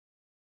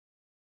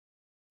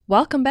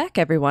Welcome back,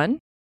 everyone.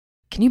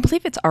 Can you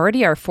believe it's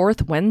already our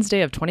fourth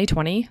Wednesday of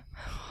 2020?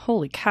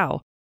 Holy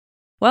cow.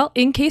 Well,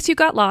 in case you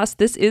got lost,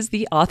 this is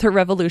the Author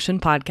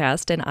Revolution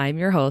podcast, and I'm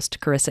your host,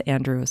 Carissa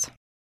Andrews.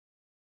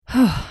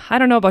 I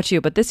don't know about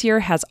you, but this year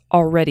has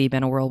already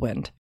been a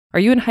whirlwind. Are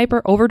you in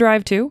hyper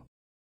overdrive too?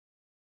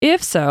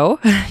 If so,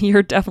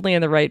 you're definitely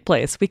in the right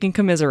place. We can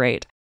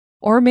commiserate.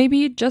 Or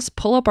maybe just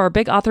pull up our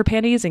big author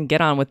panties and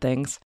get on with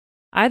things.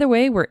 Either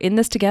way, we're in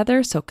this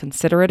together, so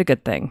consider it a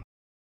good thing.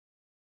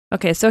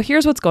 Okay, so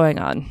here's what's going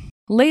on.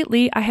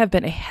 Lately, I have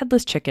been a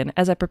headless chicken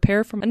as I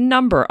prepare for a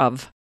number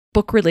of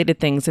book-related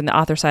things in the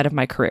author side of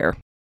my career.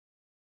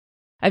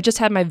 I've just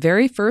had my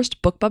very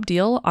first BookBub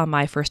deal on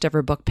my first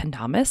ever book,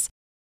 Pendamis.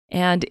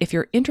 And if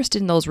you're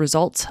interested in those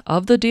results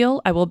of the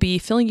deal, I will be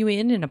filling you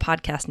in a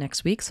podcast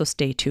next week, so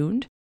stay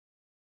tuned.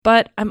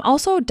 But I'm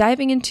also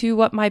diving into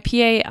what my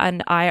PA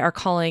and I are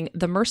calling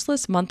the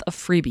Merciless Month of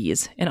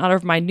Freebies in honor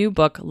of my new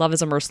book, Love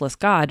is a Merciless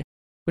God,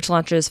 which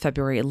launches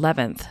February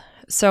 11th.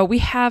 So we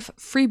have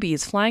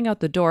freebies flying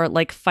out the door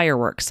like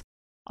fireworks,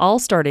 all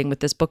starting with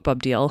this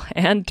BookBub deal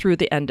and through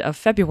the end of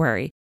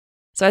February.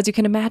 So as you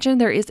can imagine,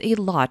 there is a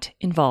lot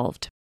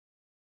involved.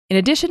 In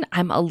addition,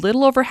 I'm a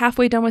little over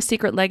halfway done with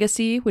Secret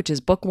Legacy, which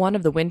is book 1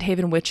 of the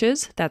Windhaven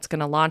Witches. That's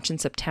going to launch in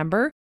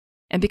September.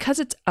 And because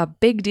it's a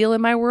big deal in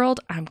my world,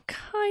 I'm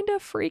kind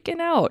of freaking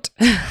out.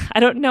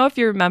 I don't know if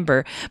you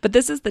remember, but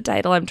this is the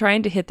title I'm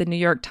trying to hit the New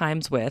York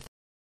Times with.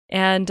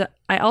 And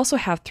I also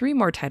have 3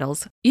 more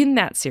titles in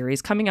that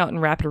series coming out in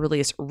rapid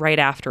release right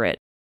after it.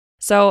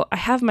 So I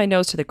have my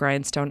nose to the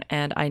grindstone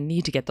and I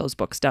need to get those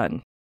books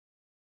done.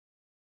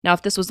 Now,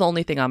 if this was the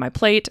only thing on my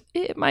plate,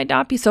 it might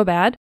not be so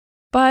bad.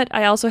 But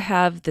I also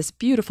have this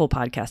beautiful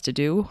podcast to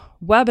do,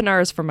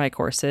 webinars for my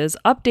courses,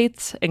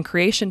 updates and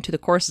creation to the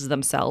courses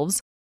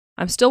themselves.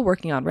 I'm still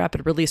working on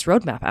rapid release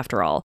roadmap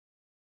after all.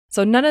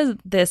 So none of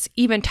this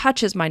even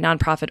touches my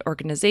nonprofit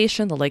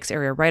organization, the Lakes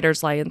Area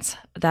Writers Alliance,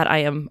 that I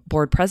am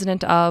board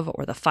president of,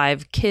 or the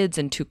 5 kids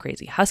and 2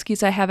 crazy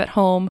huskies I have at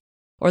home,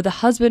 or the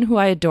husband who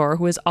I adore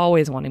who is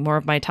always wanting more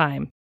of my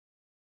time.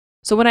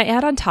 So when I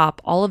add on top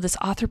all of this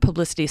author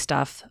publicity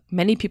stuff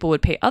many people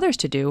would pay others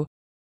to do,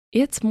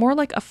 it's more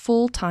like a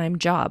full-time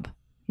job.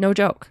 No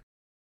joke.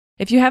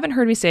 If you haven't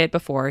heard me say it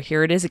before,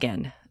 here it is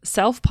again.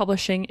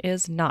 Self-publishing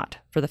is not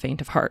for the faint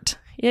of heart.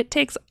 It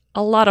takes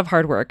a lot of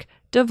hard work,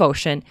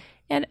 devotion,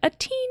 and a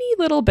teeny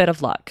little bit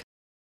of luck.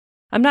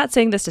 I'm not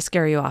saying this to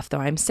scare you off, though.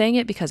 I'm saying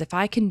it because if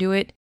I can do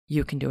it,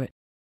 you can do it.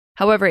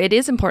 However, it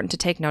is important to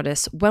take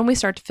notice when we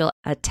start to feel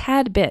a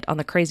tad bit on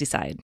the crazy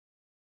side.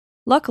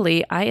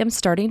 Luckily, I am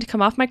starting to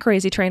come off my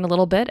crazy train a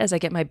little bit as I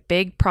get my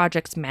big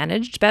projects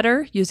managed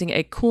better using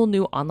a cool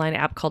new online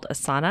app called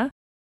Asana.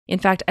 In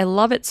fact, I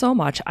love it so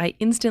much, I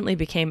instantly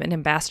became an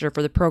ambassador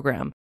for the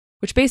program,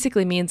 which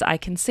basically means I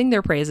can sing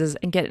their praises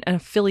and get an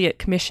affiliate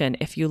commission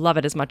if you love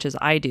it as much as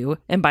I do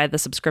and buy the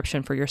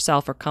subscription for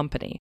yourself or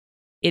company.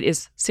 It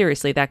is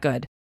seriously that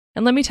good.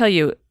 And let me tell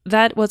you,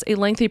 that was a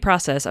lengthy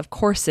process of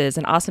courses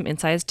and awesome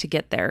insights to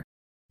get there,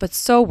 but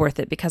so worth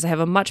it because I have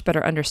a much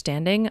better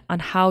understanding on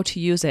how to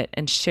use it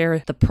and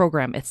share the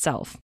program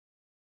itself.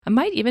 I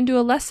might even do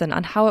a lesson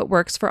on how it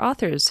works for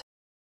authors,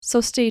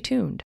 so stay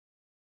tuned.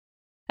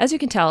 As you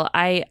can tell,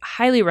 I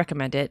highly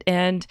recommend it,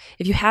 and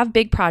if you have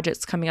big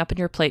projects coming up in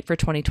your plate for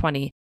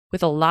 2020,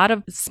 with a lot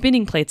of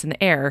spinning plates in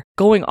the air,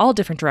 going all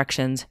different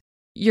directions,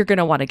 you're going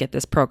to want to get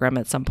this program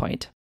at some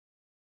point.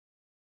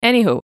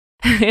 Anywho,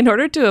 in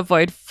order to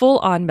avoid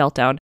full-on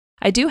meltdown,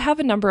 I do have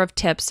a number of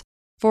tips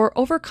for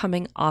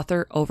overcoming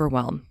author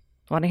overwhelm.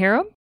 Want to hear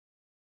them?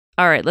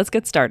 All right, let's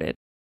get started.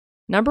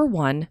 Number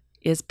 1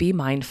 is be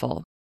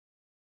mindful.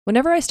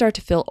 Whenever I start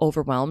to feel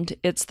overwhelmed,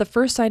 it's the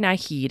first sign I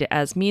heed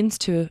as means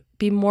to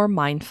be more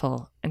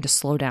mindful and to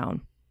slow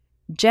down.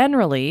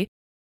 Generally,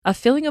 a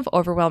feeling of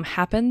overwhelm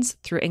happens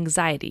through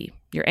anxiety.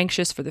 You're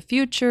anxious for the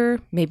future,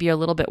 maybe you're a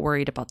little bit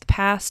worried about the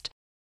past.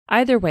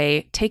 Either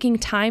way, taking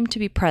time to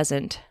be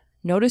present,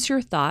 notice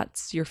your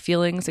thoughts, your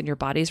feelings, and your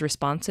body's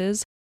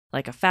responses,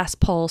 like a fast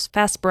pulse,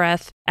 fast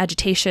breath,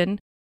 agitation,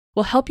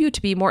 will help you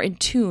to be more in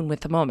tune with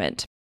the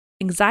moment.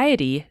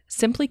 Anxiety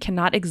simply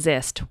cannot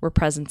exist where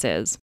presence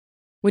is.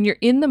 When you're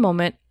in the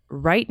moment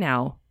right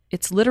now,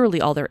 it's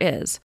literally all there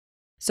is.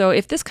 So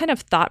if this kind of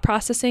thought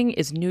processing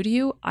is new to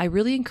you, I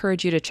really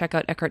encourage you to check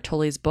out Eckhart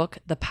Tolle's book,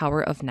 The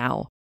Power of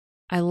Now.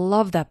 I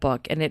love that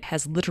book, and it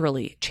has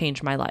literally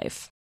changed my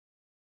life.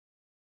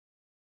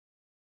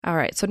 All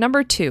right, so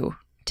number 2,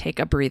 take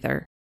a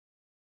breather.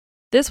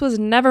 This was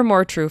never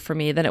more true for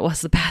me than it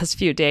was the past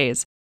few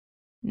days.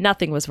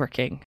 Nothing was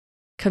working.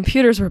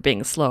 Computers were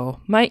being slow.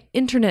 My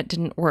internet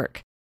didn't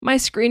work. My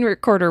screen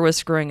recorder was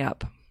screwing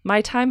up. My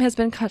time has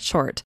been cut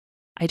short.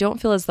 I don't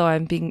feel as though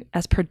I'm being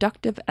as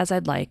productive as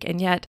I'd like,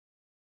 and yet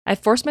I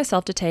forced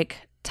myself to take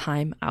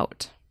time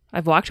out.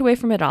 I've walked away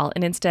from it all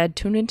and instead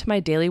tuned into my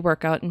daily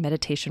workout and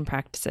meditation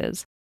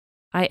practices.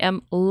 I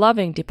am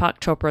loving Deepak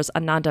Chopra's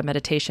Ananda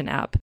meditation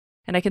app,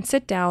 and I can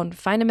sit down,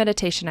 find a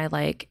meditation I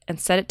like,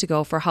 and set it to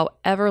go for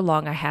however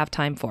long I have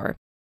time for.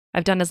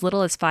 I've done as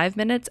little as 5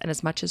 minutes and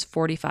as much as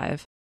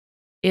 45.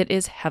 It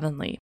is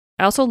heavenly.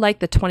 I also like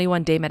the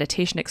 21-day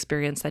meditation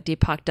experience that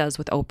Deepak does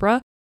with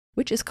Oprah,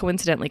 which is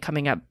coincidentally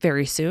coming up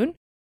very soon.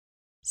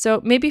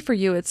 So maybe for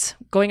you, it's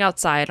going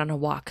outside on a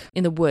walk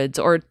in the woods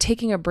or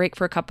taking a break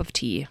for a cup of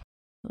tea.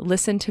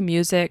 Listen to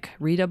music,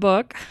 read a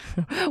book,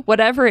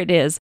 whatever it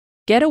is.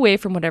 Get away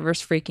from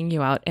whatever's freaking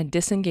you out and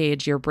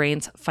disengage your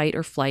brain's fight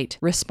or flight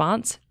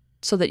response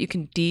so that you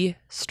can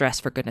de-stress,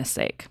 for goodness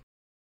sake.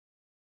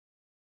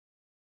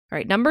 All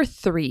right, number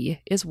 3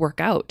 is work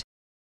out.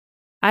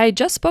 I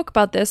just spoke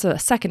about this a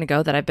second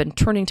ago that I've been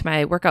turning to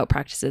my workout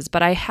practices,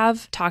 but I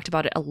have talked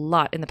about it a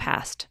lot in the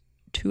past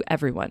to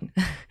everyone.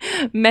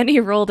 Many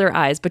roll their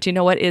eyes, but you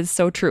know what is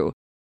so true?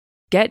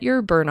 Get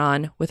your burn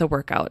on with a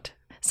workout.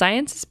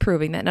 Science is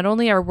proving that not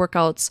only are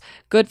workouts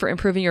good for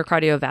improving your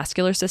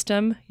cardiovascular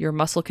system, your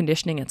muscle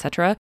conditioning,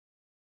 etc.,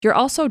 you're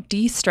also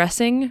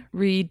de-stressing,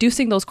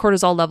 reducing those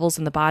cortisol levels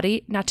in the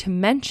body, not to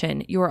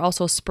mention you are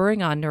also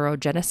spurring on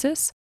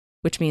neurogenesis,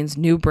 which means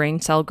new brain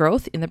cell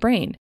growth in the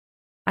brain.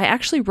 I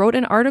actually wrote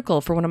an article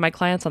for one of my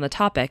clients on the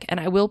topic, and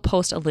I will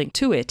post a link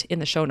to it in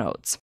the show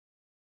notes.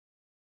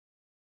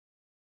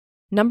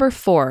 Number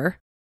 4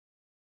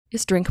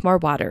 is drink more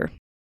water.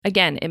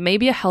 Again, it may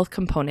be a health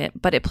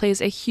component, but it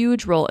plays a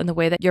huge role in the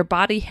way that your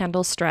body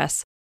handles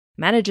stress,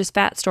 manages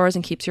fat stores,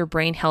 and keeps your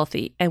brain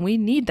healthy. And we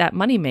need that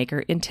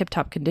moneymaker in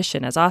tip-top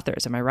condition as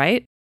authors, am I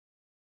right?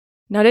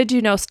 Now, did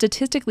you know,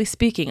 statistically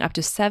speaking, up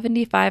to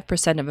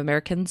 75% of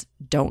Americans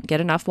don't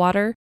get enough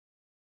water?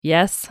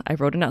 Yes, I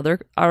wrote another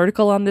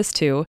article on this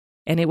too,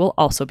 and it will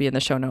also be in the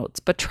show notes.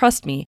 But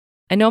trust me,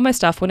 I know my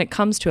stuff when it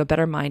comes to a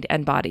better mind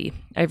and body.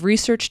 I've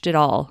researched it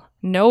all.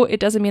 No, it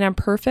doesn't mean I'm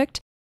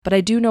perfect, but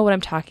I do know what I'm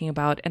talking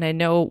about, and I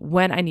know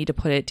when I need to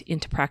put it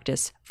into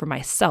practice for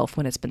myself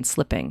when it's been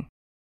slipping.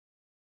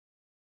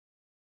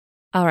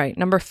 All right,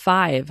 number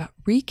 5,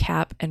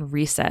 recap and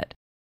reset.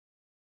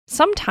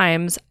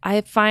 Sometimes I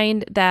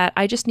find that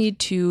I just need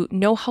to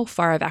know how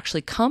far I've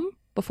actually come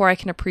before I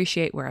can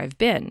appreciate where I've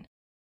been.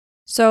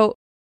 So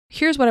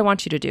here's what I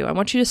want you to do. I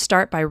want you to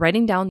start by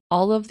writing down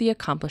all of the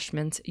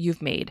accomplishments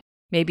you've made.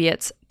 Maybe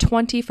it's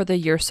 20 for the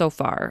year so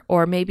far,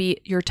 or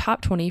maybe your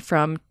top 20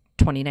 from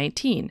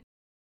 2019.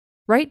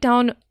 Write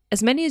down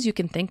as many as you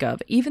can think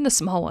of, even the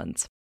small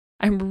ones.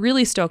 I'm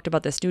really stoked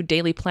about this new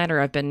daily planner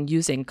I've been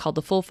using called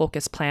the Full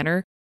Focus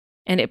Planner,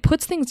 and it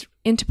puts things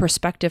into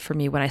perspective for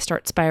me when I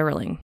start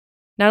spiraling.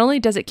 Not only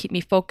does it keep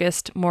me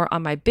focused more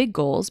on my big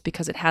goals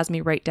because it has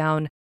me write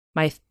down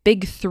my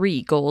big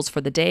 3 goals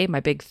for the day, my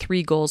big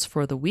 3 goals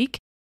for the week,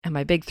 and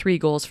my big 3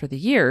 goals for the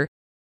year,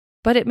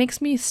 but it makes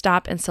me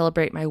stop and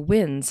celebrate my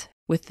wins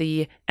with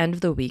the end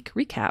of the week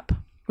recap,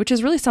 which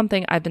is really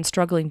something I've been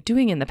struggling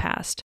doing in the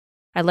past.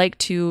 I like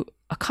to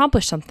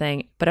accomplish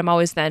something, but I'm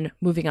always then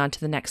moving on to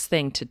the next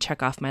thing to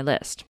check off my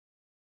list.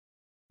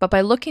 But by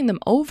looking them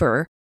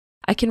over,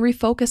 I can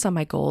refocus on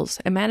my goals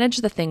and manage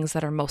the things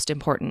that are most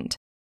important.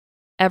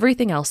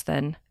 Everything else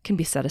then can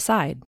be set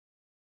aside.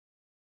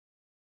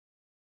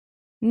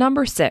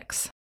 Number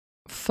 6,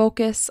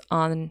 focus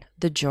on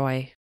the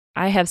joy.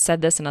 I have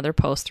said this in other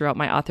posts throughout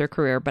my author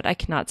career, but I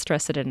cannot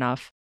stress it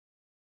enough.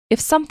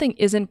 If something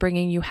isn't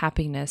bringing you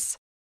happiness,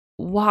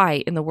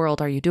 why in the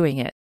world are you doing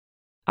it?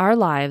 Our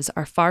lives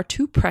are far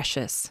too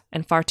precious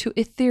and far too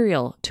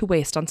ethereal to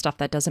waste on stuff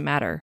that doesn't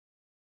matter.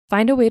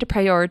 Find a way to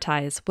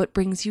prioritize what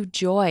brings you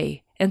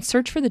joy and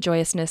search for the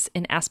joyousness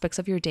in aspects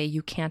of your day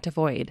you can't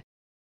avoid,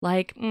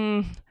 like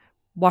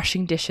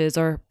washing dishes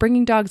or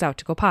bringing dogs out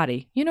to go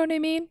potty. You know what I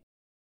mean?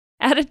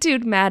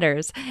 Attitude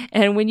matters,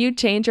 and when you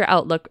change your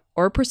outlook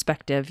or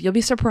perspective, you'll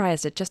be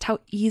surprised at just how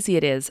easy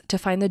it is to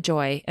find the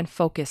joy and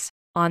focus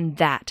on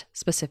that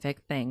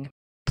specific thing.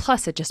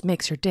 Plus, it just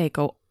makes your day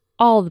go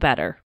all the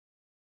better.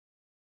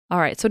 All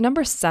right, so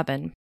number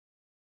 7,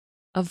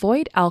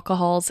 avoid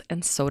alcohols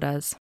and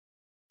sodas.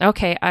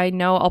 Okay, I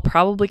know I'll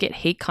probably get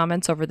hate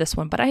comments over this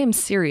one, but I am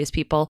serious,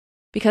 people,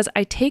 because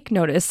I take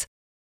notice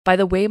by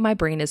the way my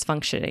brain is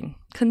functioning.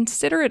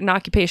 Consider it an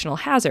occupational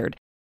hazard.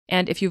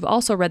 And if you've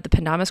also read the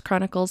Pendamis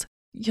Chronicles,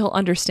 you'll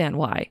understand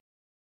why.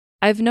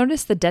 I've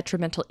noticed the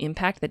detrimental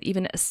impact that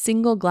even a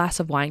single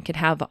glass of wine can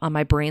have on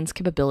my brain's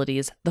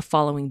capabilities the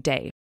following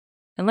day.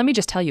 And let me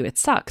just tell you, it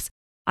sucks.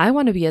 I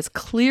want to be as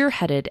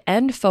clear-headed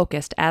and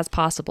focused as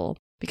possible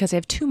because I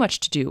have too much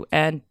to do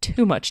and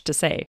too much to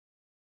say.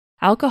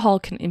 Alcohol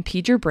can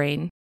impede your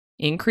brain,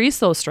 increase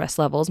those stress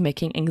levels,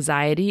 making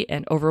anxiety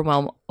and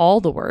overwhelm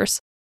all the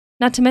worse,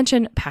 not to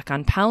mention pack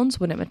on pounds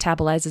when it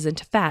metabolizes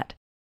into fat.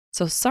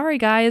 So sorry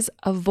guys,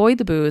 avoid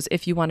the booze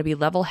if you want to be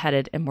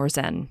level-headed and more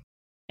zen,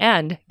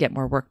 and get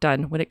more work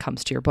done when it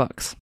comes to your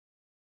books.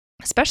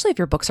 Especially if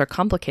your books are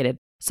complicated.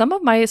 Some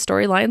of my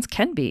storylines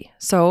can be,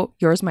 so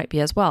yours might be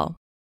as well.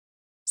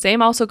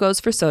 Same also goes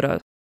for soda.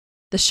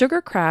 The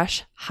sugar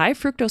crash, high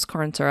fructose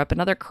corn syrup,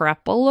 and other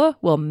crapola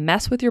will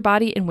mess with your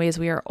body in ways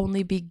we are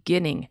only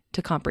beginning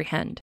to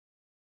comprehend.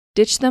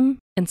 Ditch them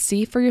and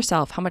see for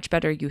yourself how much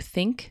better you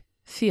think,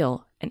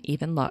 feel, and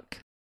even look.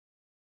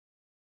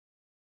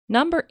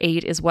 Number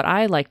 8 is what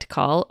I like to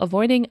call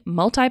avoiding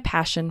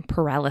multi-passion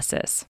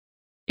paralysis.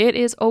 It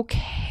is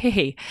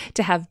okay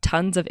to have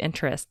tons of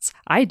interests.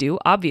 I do,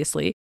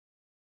 obviously,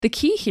 The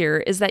key here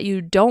is that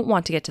you don't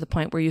want to get to the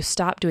point where you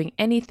stop doing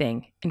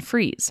anything and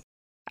freeze.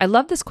 I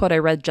love this quote I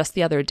read just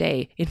the other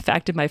day, in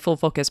fact, in my Full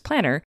Focus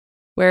Planner,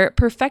 where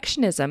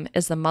perfectionism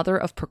is the mother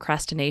of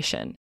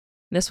procrastination.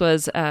 This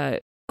was a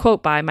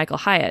quote by Michael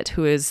Hyatt,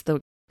 who is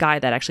the guy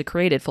that actually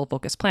created Full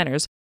Focus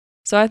Planners.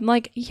 So I'm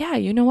like, yeah,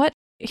 you know what?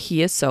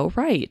 He is so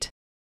right.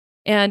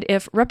 And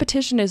if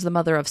repetition is the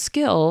mother of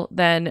skill,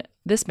 then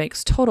this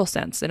makes total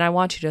sense. And I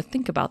want you to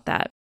think about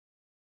that.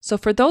 So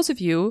for those of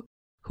you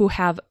who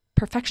have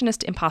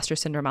perfectionist imposter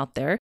syndrome out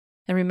there,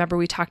 and remember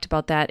we talked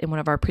about that in one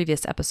of our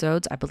previous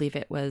episodes, I believe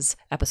it was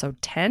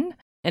episode 10.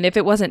 And if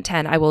it wasn't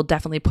 10, I will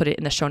definitely put it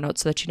in the show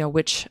notes so that you know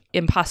which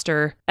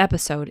imposter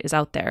episode is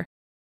out there.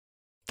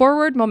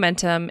 Forward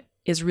momentum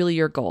is really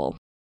your goal.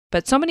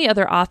 But so many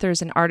other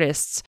authors and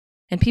artists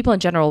and people in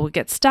general will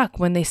get stuck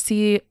when they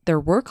see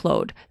their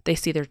workload. They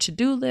see their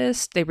to-do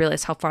list, they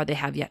realize how far they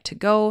have yet to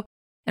go,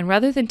 and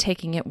rather than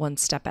taking it one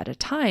step at a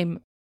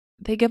time,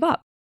 they give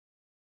up.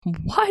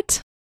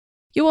 What?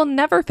 You will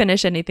never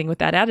finish anything with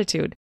that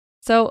attitude.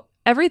 So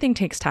everything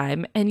takes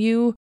time, and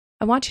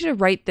I want you to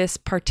write this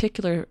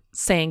particular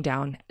saying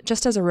down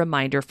just as a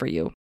reminder for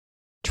you.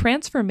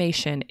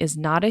 Transformation is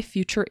not a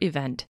future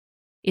event.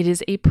 It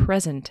is a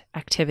present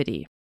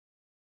activity.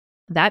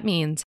 That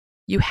means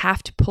you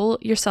have to pull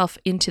yourself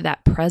into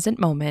that present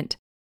moment,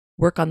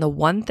 work on the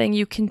one thing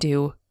you can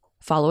do,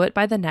 follow it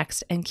by the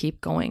next, and keep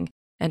going.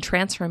 And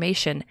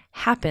transformation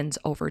happens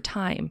over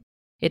time.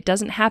 It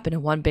doesn't happen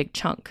in one big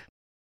chunk,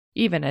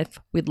 even if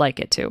we'd like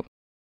it to.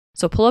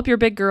 So pull up your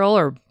big girl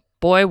or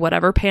boy,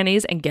 whatever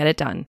panties, and get it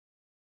done.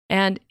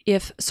 And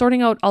if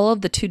sorting out all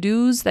of the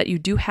to-dos that you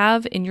do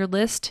have in your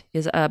list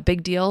is a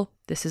big deal,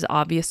 this is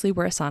obviously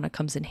where Asana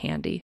comes in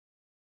handy.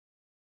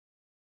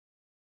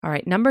 All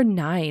right, number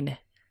 9,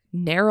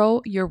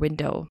 narrow your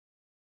window.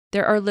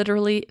 There are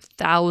literally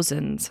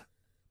thousands,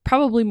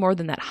 probably more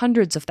than that,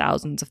 hundreds of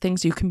thousands of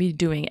things you can be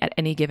doing at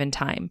any given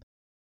time.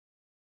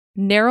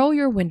 Narrow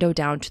your window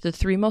down to the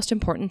 3 most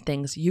important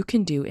things you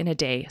can do in a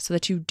day so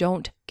that you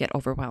don't get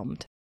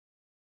overwhelmed.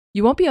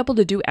 You won't be able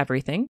to do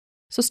everything,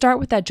 so start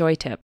with that joy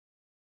tip.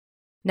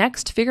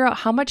 Next, figure out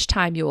how much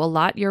time you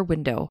allot your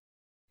window.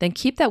 Then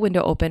keep that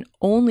window open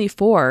only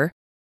for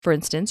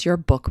instance, your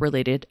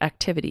book-related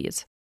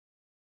activities.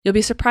 You'll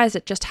be surprised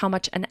at just how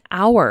much an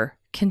hour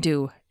can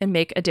do and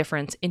make a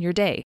difference in your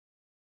day.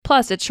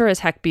 Plus, it sure as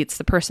heck beats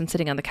the person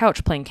sitting on the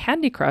couch playing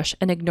Candy Crush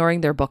and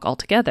ignoring their book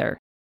altogether.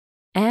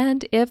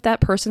 And if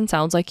that person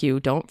sounds like you,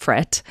 don't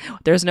fret.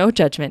 There's no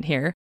judgment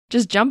here.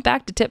 Just jump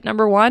back to tip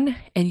number 1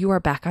 and you are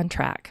back on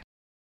track.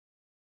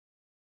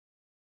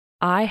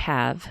 I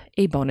have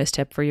a bonus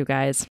tip for you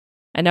guys.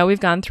 I know we've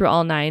gone through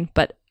all 9,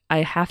 but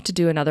I have to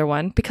do another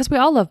one because we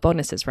all love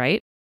bonuses, right?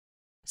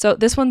 So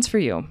this one's for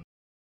you.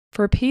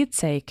 For Pete's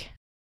sake,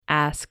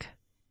 ask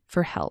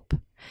for help.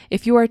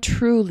 If you are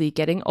truly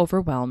getting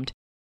overwhelmed,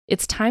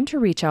 it's time to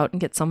reach out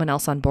and get someone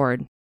else on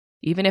board.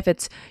 Even if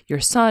it's your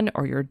son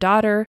or your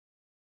daughter,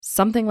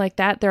 something like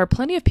that, there are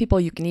plenty of people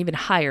you can even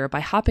hire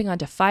by hopping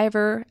onto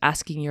Fiverr,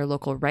 asking your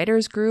local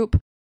writers group,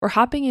 or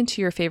hopping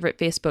into your favorite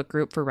Facebook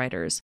group for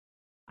writers.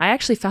 I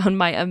actually found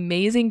my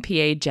amazing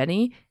PA,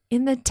 Jenny,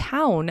 in the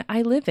town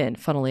I live in,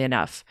 funnily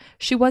enough.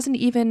 She wasn't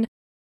even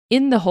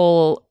in the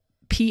whole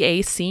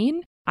PA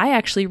scene. I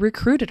actually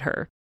recruited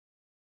her.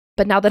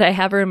 But now that I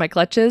have her in my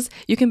clutches,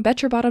 you can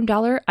bet your bottom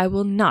dollar I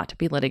will not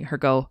be letting her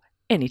go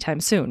anytime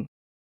soon.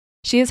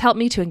 She has helped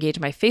me to engage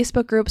my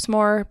Facebook groups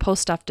more,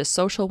 post stuff to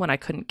social when I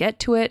couldn't get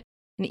to it,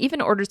 and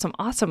even ordered some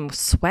awesome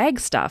swag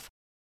stuff.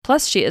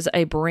 Plus, she is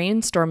a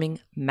brainstorming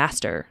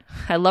master.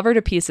 I love her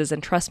to pieces,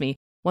 and trust me,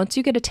 once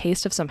you get a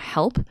taste of some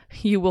help,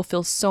 you will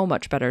feel so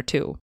much better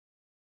too.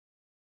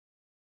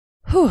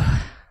 Whew,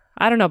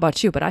 I don't know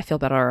about you, but I feel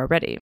better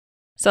already.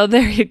 So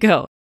there you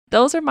go.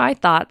 Those are my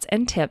thoughts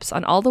and tips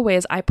on all the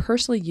ways I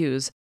personally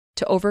use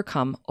to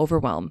overcome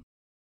overwhelm.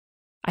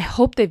 I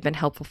hope they've been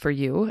helpful for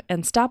you,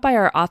 and stop by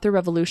our Author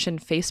Revolution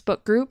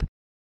Facebook group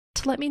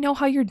to let me know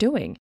how you're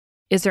doing.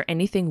 Is there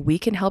anything we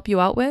can help you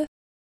out with?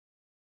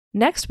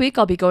 Next week,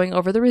 I'll be going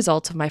over the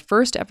results of my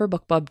first ever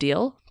BookBub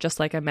deal, just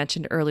like I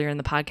mentioned earlier in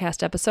the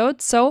podcast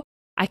episode, so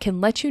I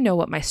can let you know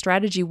what my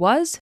strategy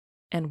was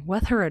and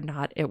whether or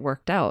not it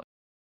worked out.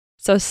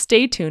 So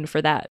stay tuned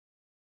for that.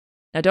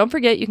 Now, don't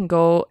forget, you can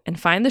go and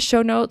find the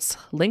show notes,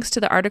 links to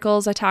the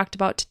articles I talked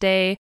about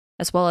today,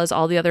 as well as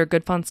all the other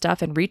good fun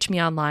stuff, and reach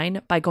me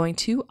online by going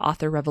to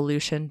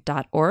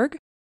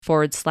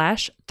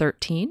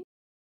authorrevolution.org/13.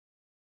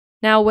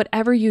 Now,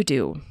 whatever you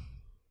do,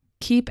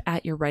 keep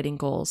at your writing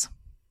goals.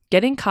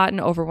 Getting caught in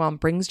overwhelm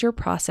brings your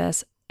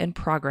process and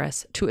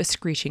progress to a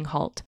screeching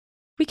halt.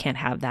 We can't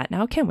have that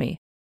now, can we?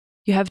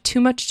 You have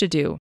too much to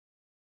do.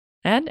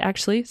 And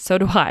actually, so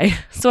do I.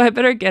 So I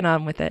better get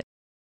on with it.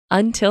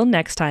 Until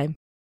next time,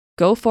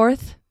 go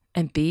forth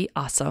and be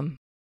awesome.